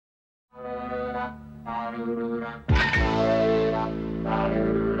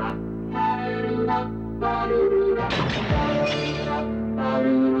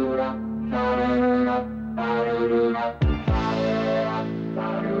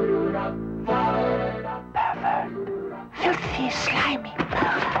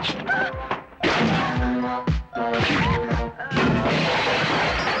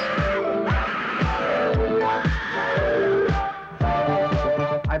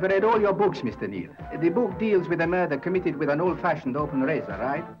I've read all your books, Mr. Neal. The book deals with a murder committed with an old-fashioned open razor,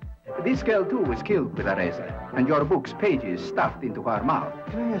 right? This girl, too, was killed with a razor, and your book's pages stuffed into her mouth.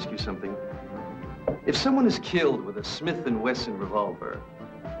 Can I ask you something? If someone is killed with a Smith & Wesson revolver,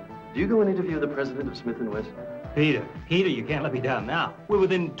 do you go and interview the president of Smith & Wesson? Peter, you can't let me down now. We're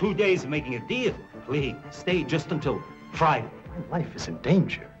within 2 days of making a deal. Please, stay just until Friday. My life is in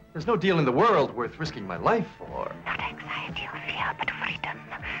danger. There's no deal in the world worth risking my life for. Not anxiety or fear, but freedom.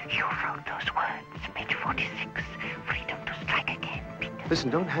 You wrote those words, page 46. Freedom to strike again, Peter. Listen,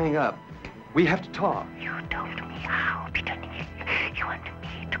 don't hang up. We have to talk. You told me how, Peter Neal. You and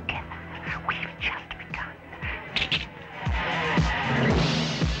me together. We've just begun.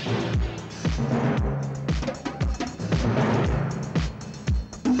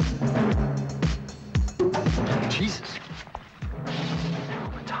 Jesus.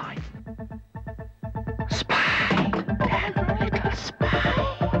 Time. Spy. Damn little spy.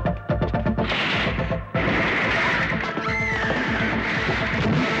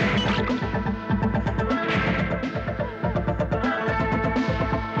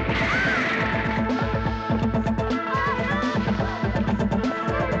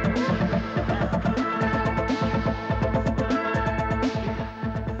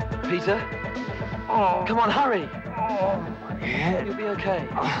 Peter? Oh. Come on, hurry. Oh, Yeah. you'll be okay.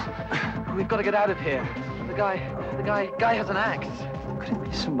 We've got to get out of here. The guy has an axe. Could it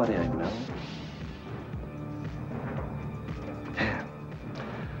be somebody I know? Damn.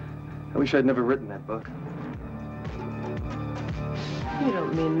 I wish I'd never written that book. You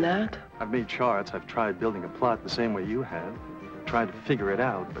don't mean that. I've made charts. I've tried building a plot the same way you have. Tried to figure it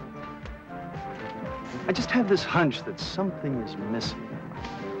out, but I just have this hunch that something is missing.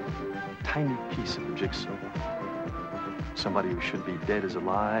 A tiny piece of the jigsaw. Somebody who should be dead is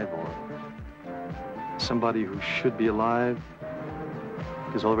alive, or somebody who should be alive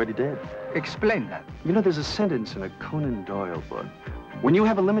is already dead. Explain that. You know, there's a sentence in a Conan Doyle book. When you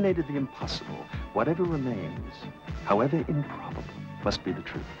have eliminated the impossible, whatever remains, however improbable, must be the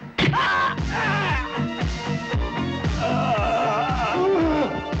truth.